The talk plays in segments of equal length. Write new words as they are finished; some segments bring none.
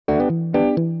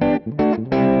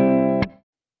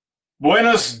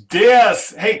Buenos dias.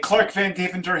 Hey, Clark Van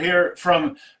Deventer here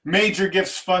from Major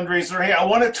Gifts Fundraiser. Hey, I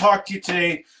want to talk to you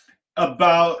today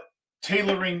about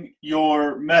tailoring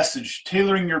your message,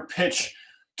 tailoring your pitch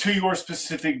to your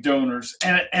specific donors,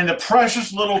 and the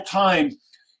precious little time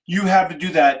you have to do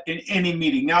that in any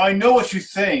meeting. Now, I know what you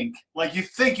think. Like, you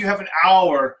think you have an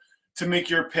hour to make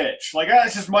your pitch. Like,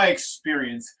 that's just my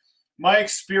experience.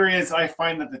 I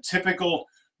find that the typical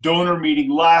donor meeting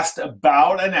lasts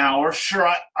about an hour. Sure,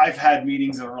 I've had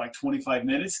meetings that are like 25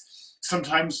 minutes.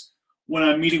 Sometimes when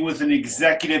I'm meeting with an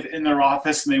executive in their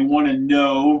office and they want to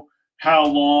know how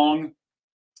long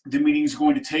the meeting is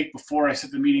going to take before I set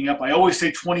the meeting up, I always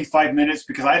say 25 minutes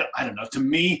because I don't know. To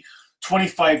me,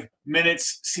 25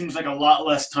 minutes seems like a lot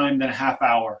less time than a half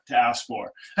hour to ask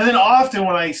for. And then often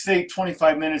when I say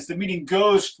 25 minutes, the meeting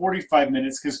goes 45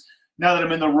 minutes because now that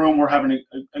I'm in the room, we're having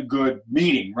a good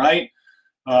meeting, right?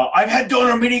 I've had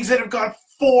donor meetings that have gone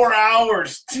 4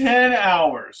 hours, 10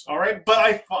 hours, all right? But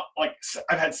I've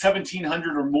had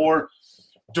 1,700 or more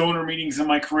donor meetings in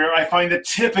my career. I find the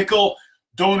typical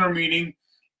donor meeting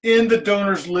in the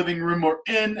donor's living room or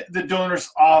in the donor's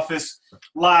office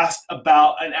lasts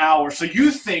about an hour. So you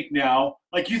think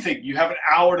you have an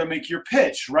hour to make your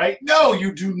pitch, right? No,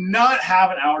 you do not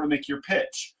have an hour to make your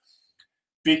pitch,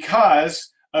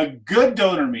 because a good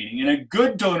donor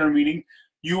meeting,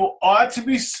 you ought to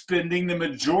be spending the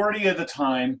majority of the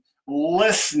time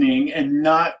listening and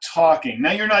not talking.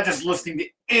 Now, you're not just listening to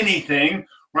anything,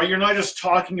 right? You're not just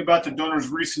talking about the donor's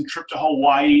recent trip to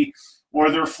Hawaii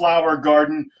or their flower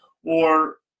garden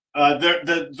or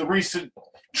the recent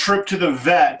trip to the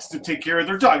vet to take care of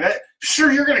their dog.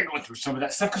 Sure, you're going to go through some of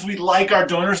that stuff because we like our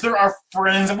donors. They're our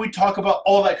friends, and we talk about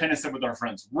all that kind of stuff with our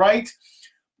friends, right?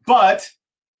 But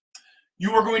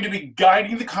you are going to be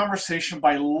guiding the conversation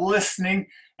by listening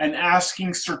and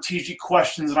asking strategic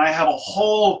questions. And I have a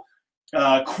whole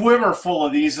quiver full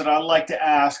of these that I like to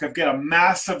ask. I've got a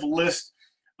massive list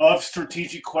of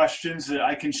strategic questions that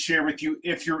I can share with you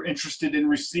if you're interested in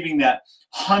receiving that.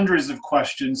 Hundreds of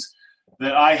questions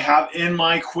that I have in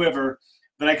my quiver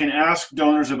that I can ask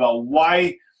donors about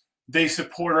why they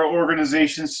support our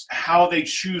organizations, how they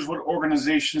choose what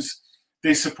organizations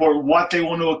they support, what they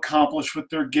want to accomplish with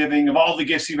their giving, of all the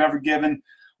gifts you've ever given,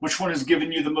 which one has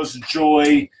given you the most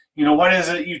joy, what is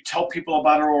it you tell people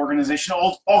about our organization,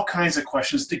 all kinds of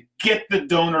questions to get the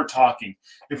donor talking.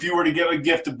 If you were to give a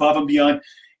gift above and beyond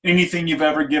anything you've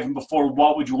ever given before,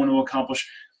 what would you want to accomplish?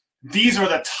 These are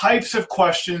the types of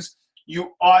questions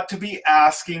you ought to be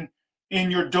asking in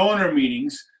your donor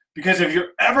meetings, because if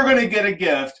you're ever going to get a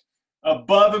gift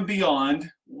above and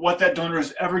beyond what that donor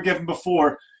has ever given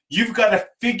before, you've got to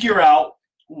figure out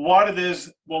what it is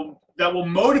that will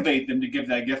motivate them to give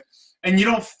that gift. And you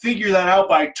don't figure that out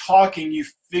by talking, you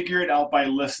figure it out by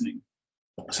listening.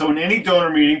 So in any donor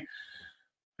meeting,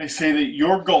 I say that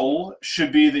your goal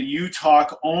should be that you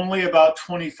talk only about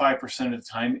 25% of the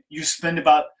time. You spend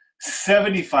about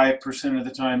 75% of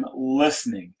the time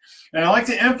listening. And I like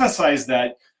to emphasize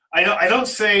that. I don't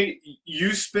say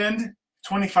you spend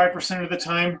 25% of the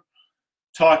time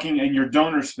talking and your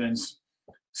donor spends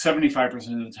 75%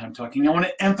 of the time talking. I want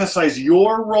to emphasize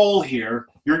your role here.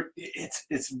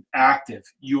 It's active.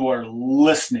 You are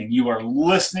listening. You are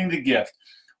listening to gift.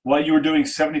 What you are doing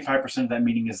 75% of that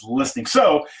meeting is listening.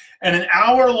 So in an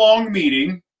hour-long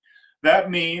meeting,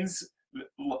 that means,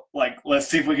 let's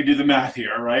see if we can do the math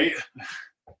here, right?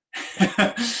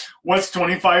 What's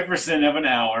 25% of an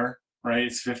hour, right?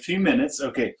 It's 15 minutes.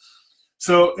 Okay.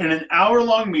 So in an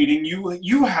hour-long meeting,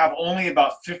 you have only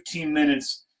about 15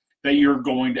 minutes that you're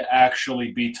going to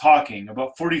actually be talking.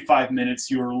 About 45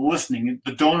 minutes you're listening.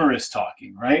 The donor is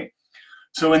talking, right?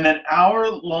 So in that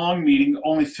hour-long meeting,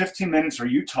 only 15 minutes are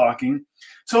you talking.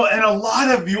 So in a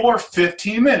lot of your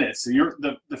 15 minutes,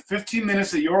 the 15 minutes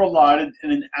that you're allotted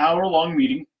in an hour-long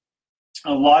meeting,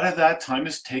 a lot of that time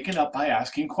is taken up by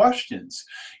asking questions.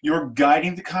 You're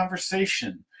guiding the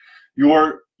conversation.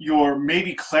 You're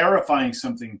maybe clarifying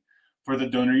something for the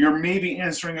donor. You're maybe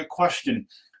answering a question.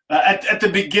 At the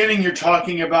beginning, you're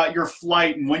talking about your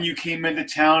flight and when you came into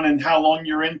town and how long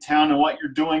you're in town and what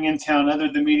you're doing in town other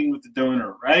than meeting with the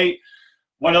donor, right?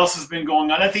 What else has been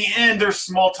going on? At the end, there's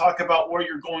small talk about where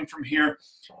you're going from here,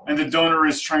 and the donor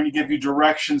is trying to give you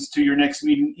directions to your next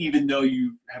meeting, even though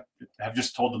you have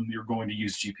just told them you're going to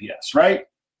use GPS, right?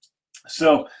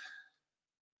 So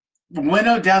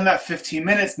winnow down that 15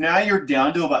 minutes, now you're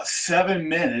down to about 7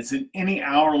 minutes in any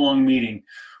hour-long meeting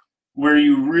where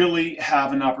you really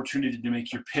have an opportunity to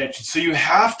make your pitch. So you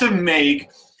have to make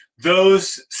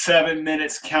those 7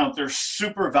 minutes count. They're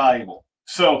super valuable.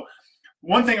 So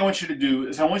one thing I want you to do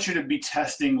is I want you to be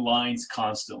testing lines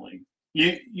constantly.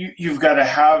 you've got to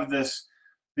have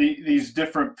these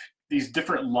different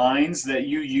lines that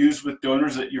you use with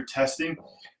donors that you're testing.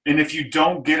 And if you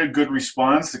don't get a good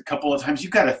response a couple of times,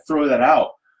 you've got to throw that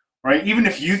out, right? Even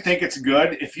if you think it's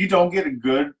good, if you don't get a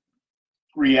good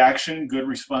reaction, good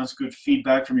response, good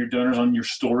feedback from your donors on your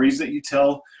stories that you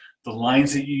tell, the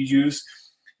lines that you use,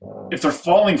 if they're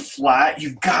falling flat,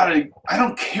 you've got to, I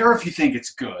don't care if you think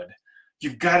it's good,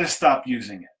 you've got to stop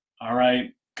using it, all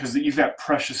right? Because you've got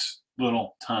precious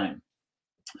little time.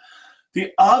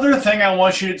 The other thing I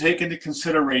want you to take into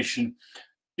consideration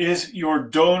is your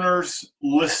donors'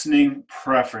 listening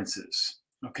preferences,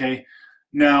 okay?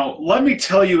 Now, let me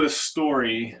tell you a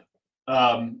story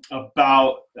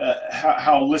about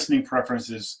how listening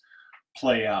preferences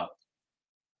play out.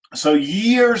 So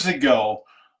years ago,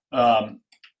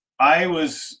 I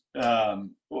was,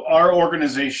 our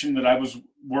organization that I was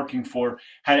working for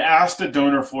had asked a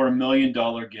donor for $1 million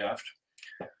gift.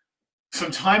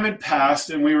 Some time had passed,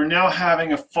 and we were now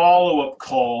having a follow-up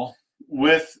call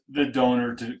with the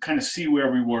donor to kind of see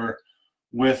where we were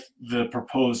with the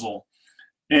proposal.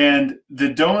 And the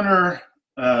donor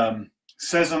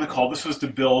says on the call, this was to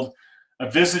build a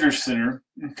visitor center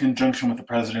in conjunction with the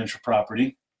presidential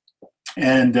property.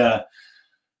 And the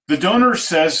donor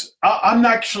says, I'm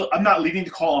not leading the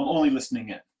call, I'm only listening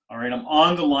in. All right, I'm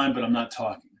on the line, but I'm not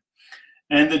talking.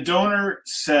 And the donor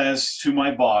says to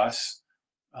my boss,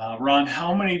 Ron,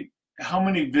 how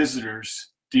many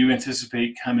visitors do you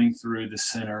anticipate coming through the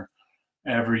center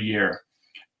every year?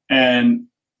 And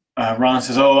Ron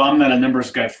says, oh, I'm not a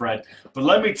numbers guy, Fred, but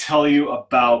let me tell you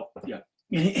about,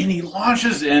 and he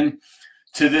launches in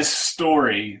to this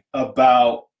story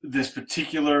about this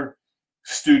particular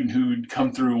student who'd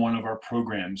come through one of our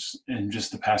programs in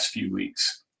just the past few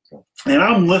weeks. And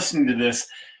I'm listening to this,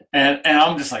 and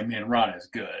I'm just like, man, Ron is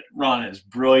good. Ron is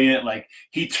brilliant. Like,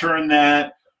 he turned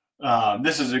that.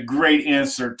 This is a great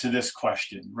answer to this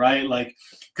question, right? Like,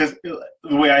 because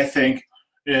the way I think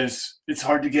is it's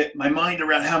hard to get my mind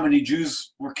around how many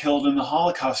Jews were killed in the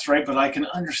Holocaust, right? But I can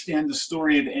understand the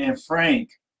story of Anne Frank,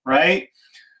 right?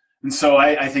 And so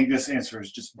I think this answer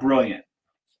is just brilliant.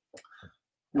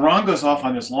 Ron goes off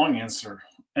on this long answer,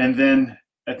 and then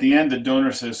at the end, the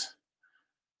donor says,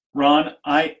 Ron,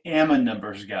 I am a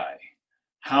numbers guy.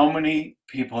 How many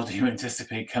people do you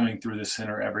anticipate coming through the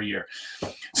center every year?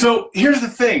 So here's the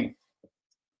thing.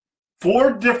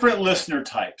 4 different listener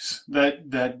types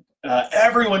that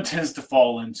everyone tends to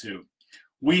fall into.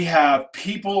 We have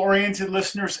people-oriented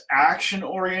listeners,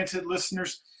 action-oriented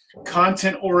listeners,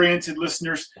 content-oriented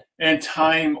listeners, and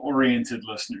time-oriented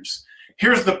listeners.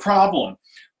 Here's the problem.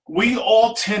 We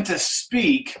all tend to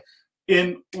speak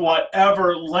in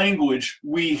whatever language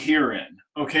we hear in,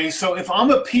 okay? So if I'm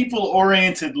a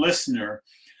people-oriented listener,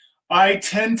 I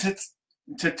tend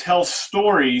to tell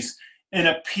stories in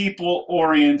a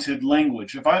people-oriented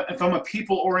language. If I'm a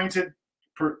people-oriented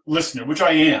listener, which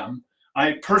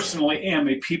I personally am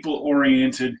a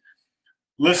people-oriented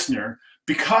listener.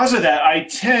 Because of that, I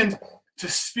tend to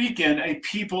speak in a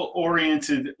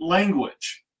people-oriented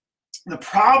language. The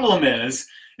problem is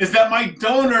that my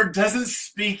donor doesn't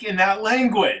speak in that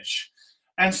language.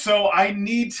 And so I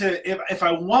need to, if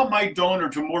I want my donor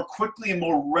to more quickly and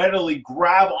more readily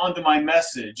grab onto my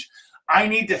message, I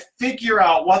need to figure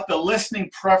out what the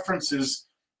listening preferences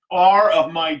are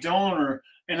of my donor,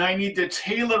 and I need to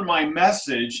tailor my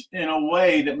message in a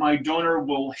way that my donor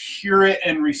will hear it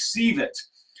and receive it.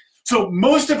 So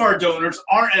most of our donors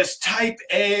aren't as type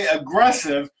A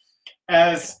aggressive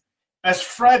as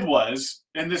Fred was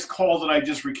in this call that I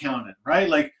just recounted, right?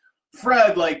 Like,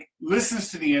 Fred listens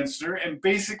to the answer and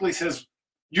basically says,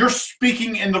 you're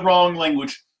speaking in the wrong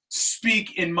language.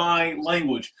 Speak in my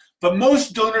language. But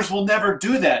most donors will never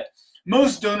do that.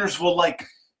 Most donors will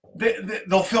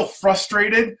they'll feel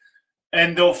frustrated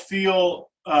and they'll feel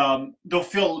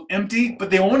empty, but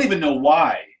they won't even know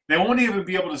why. They won't even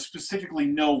be able to specifically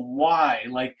know why.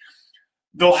 Like,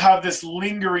 they'll have this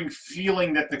lingering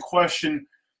feeling that the question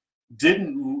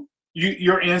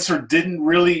your answer didn't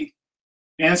really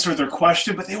answer their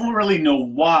question, but they won't really know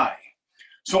why.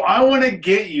 So I want to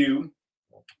get you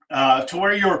to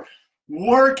where you're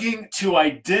working to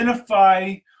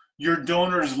identify your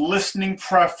donor's listening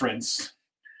preference.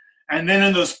 And then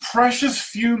in those precious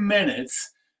few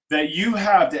minutes that you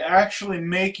have to actually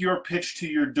make your pitch to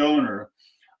your donor,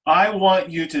 I want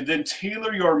you to then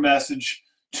tailor your message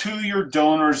to your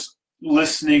donor's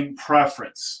listening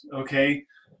preference, okay?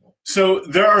 So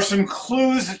there are some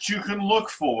clues that you can look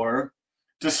for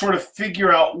to sort of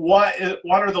figure out what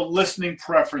are the listening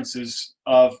preferences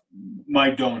of my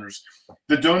donors.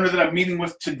 The donor that I'm meeting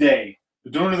with today,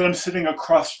 the donor that I'm sitting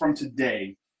across from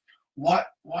today, what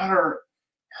are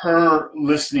her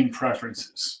listening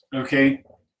preferences? Okay,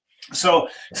 so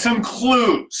some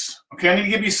clues. Okay, I'm going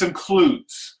to give you some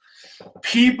clues.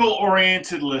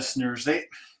 People-oriented listeners, they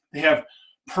have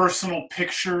personal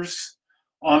pictures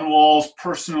on walls,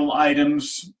 personal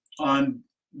items on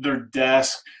their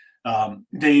desk.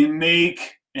 They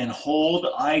make and hold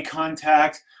eye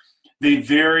contact. They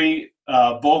vary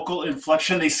vocal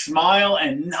inflection. They smile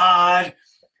and nod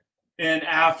and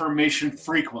affirmation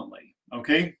frequently.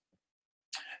 Okay.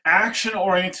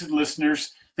 Action-oriented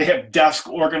listeners, they have desk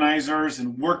organizers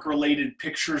and work-related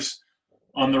pictures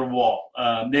on their wall.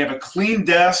 They have a clean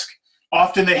desk.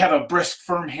 Often they have a brisk,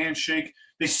 firm handshake.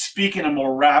 They speak in a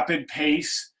more rapid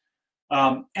pace,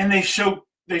 and they show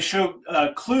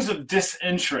clues of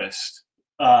disinterest,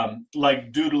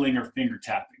 like doodling or finger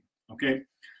tapping. Okay,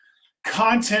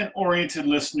 content-oriented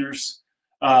listeners.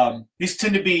 These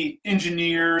tend to be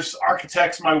engineers,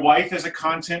 architects. My wife is a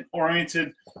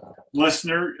content-oriented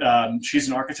listener. She's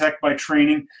an architect by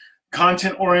training.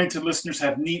 Content-oriented listeners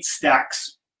have neat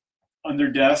stacks on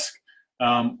their desk,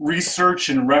 research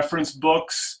and reference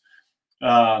books,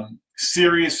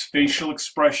 serious facial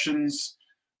expressions,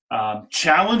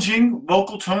 challenging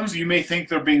vocal tones. You may think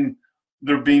they're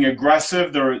being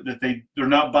aggressive, they're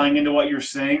not buying into what you're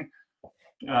saying,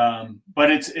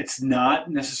 but it's not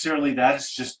necessarily that.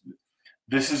 It's just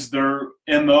this is their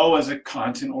MO as a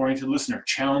content-oriented listener.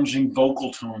 Challenging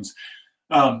vocal tones,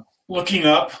 looking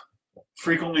up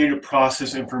frequently to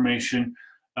process information.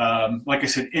 Like I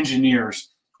said,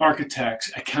 engineers,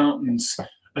 architects, accountants,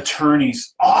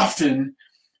 attorneys often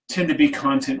tend to be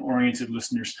content-oriented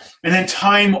listeners. And then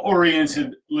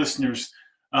time-oriented listeners,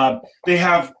 they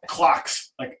have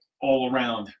clocks like all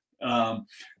around.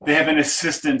 They have an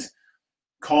assistant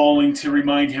calling to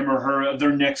remind him or her of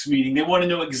their next meeting. They want to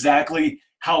know exactly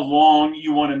how long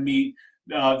you want to meet.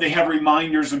 They have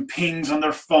reminders and pings on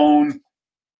their phone.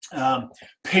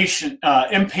 Impatient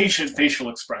facial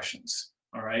expressions.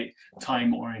 All right,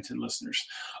 time-oriented listeners.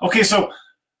 Okay, so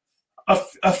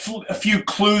a few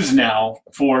clues now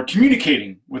for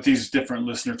communicating with these different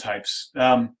listener types.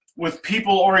 With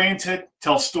people-oriented,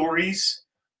 tell stories,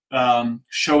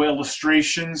 show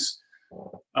illustrations,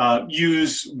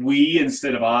 use we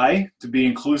instead of I to be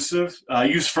inclusive,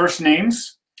 use first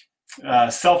names,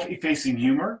 self-effacing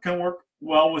humor can work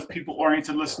well with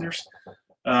people-oriented listeners.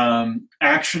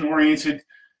 Action-oriented,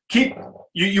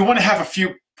 you want to have a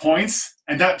few points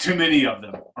and not too many of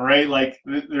them. All right, like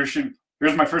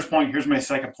here's my first point, here's my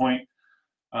second point,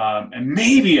 and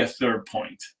maybe a third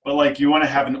point, but like you want to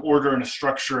have an order and a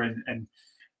structure and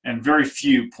very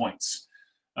few points.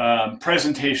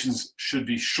 Presentations should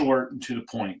be short and to the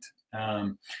point,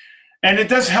 and it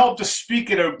does help to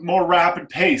speak at a more rapid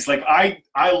pace. Like I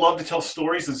love to tell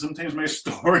stories, and sometimes my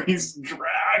stories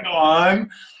drag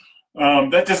on.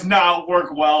 That does not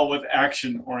work well with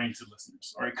action-oriented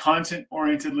listeners. All right,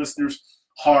 content-oriented listeners,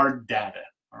 hard data.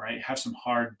 All right, have some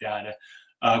hard data.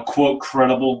 Quote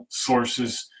credible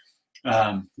sources,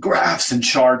 graphs and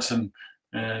charts and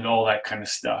all that kind of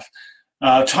stuff.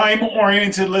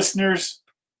 Time-oriented listeners,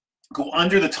 go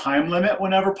under the time limit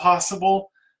whenever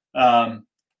possible.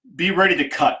 Be ready to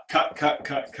cut.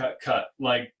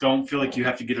 Like, don't feel like you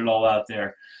have to get it all out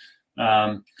there.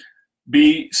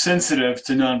 Be sensitive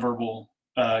to nonverbal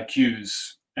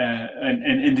cues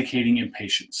and indicating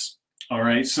impatience. All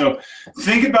right, so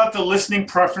think about the listening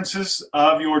preferences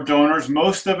of your donors.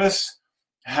 Most of us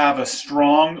have a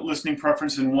strong listening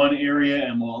preference in one area,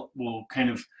 and we'll kind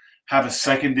of have a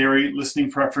secondary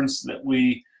listening preference that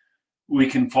we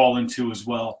can fall into as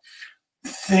well.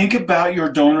 Think about your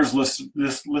donors'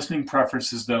 listening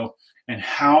preferences, though, and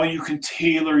how you can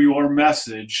tailor your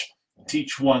message to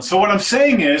each one. So what I'm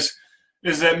saying is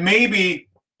that maybe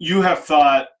you have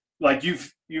thought, like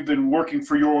you've been working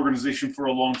for your organization for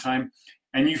a long time,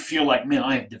 and you feel like, man,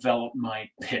 I have developed my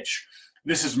pitch.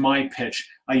 This is my pitch.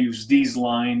 I use these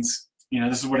lines.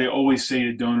 This is what I always say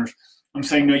to donors. I'm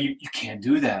saying, no, you can't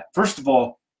do that. First of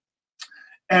all,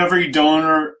 every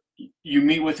donor you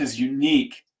meet with is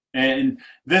unique. And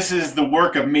this is the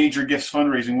work of Major Gifts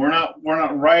Fundraising. We're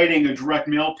not writing a direct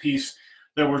mail piece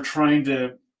that we're trying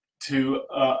to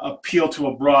appeal to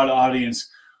a broad audience.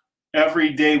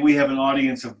 Every day we have an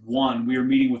audience of one. We are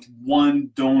meeting with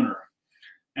one donor.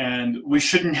 And we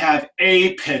shouldn't have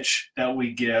a pitch that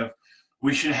we give.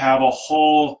 We should have a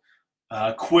whole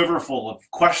quiver full of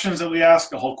questions that we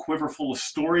ask, a whole quiver full of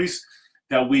stories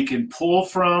that we can pull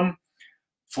from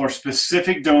for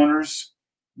specific donors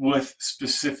with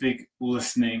specific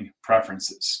listening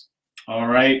preferences. All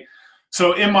right.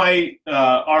 So in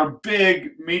our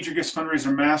big Major Gifts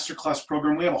Fundraiser Masterclass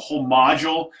program, we have a whole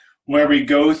module where we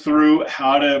go through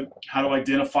how to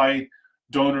identify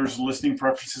donors' listening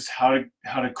preferences, how to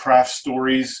craft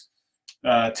stories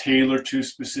tailored to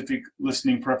specific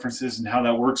listening preferences, and how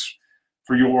that works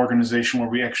for your organization. Where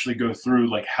we actually go through,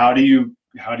 like, how do you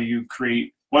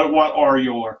create, what are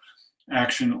your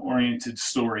action-oriented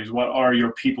stories? What are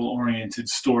your people-oriented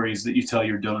stories that you tell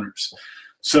your donors?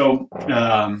 So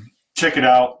check it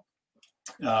out.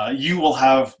 You will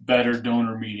have better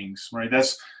donor meetings, right?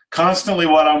 That's constantly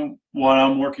what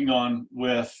I'm working on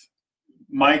with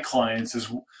my clients. Is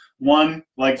one,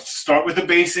 like, start with the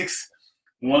basics.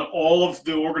 Want all of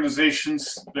the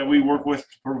organizations that we work with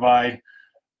to provide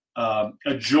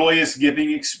a joyous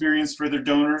giving experience for their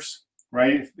donors,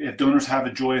 right? If donors have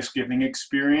a joyous giving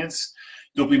experience,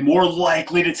 they'll be more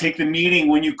likely to take the meeting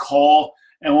when you call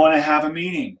and want to have a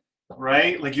meeting,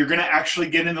 right? Like, you're going to actually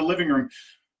get in the living room.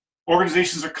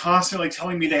 Organizations are constantly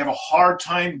telling me they have a hard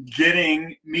time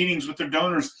getting meetings with their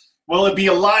donors. Well, it'd be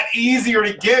a lot easier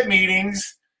to get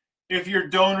meetings if your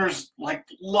donors, like,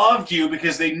 loved you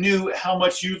because they knew how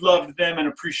much you loved them and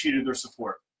appreciated their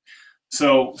support.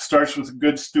 So starts with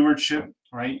good stewardship,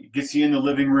 right? It gets you in the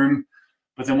living room.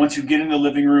 But then once you get in the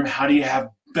living room, how do you have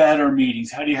better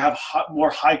meetings? How do you have more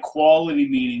high quality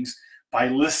meetings? By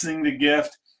listening to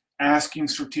gift, asking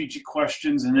strategic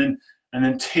questions, and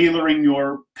then tailoring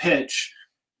your pitch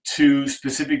to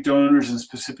specific donors and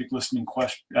specific listening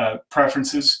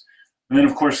preferences. And then,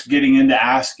 of course, getting into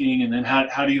asking, and then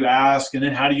how do you ask, and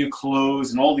then how do you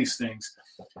close, and all these things.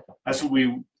 That's what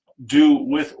we do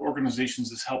with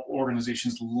organizations, is help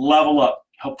organizations level up,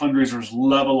 help fundraisers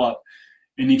level up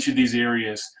in each of these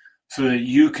areas so that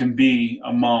you can be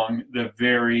among the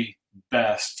very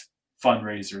best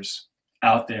fundraisers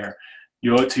out there.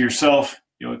 You owe it to yourself,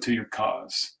 you owe it to your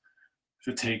cause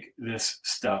to take this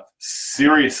stuff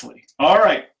seriously. All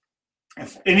right.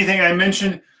 If anything I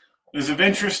mentioned is of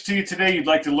interest to you today, you'd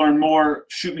like to learn more,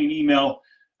 shoot me an email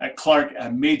at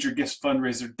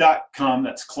clark@majorgiftsfundraiser.com.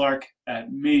 That's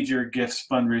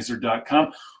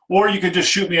clark@majorgiftsfundraiser.com. Or you could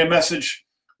just shoot me a message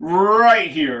right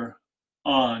here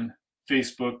on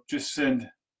Facebook. Just send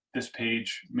this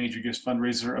page, Major Gifts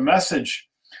Fundraiser, a message.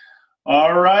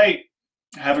 All right.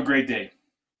 Have a great day.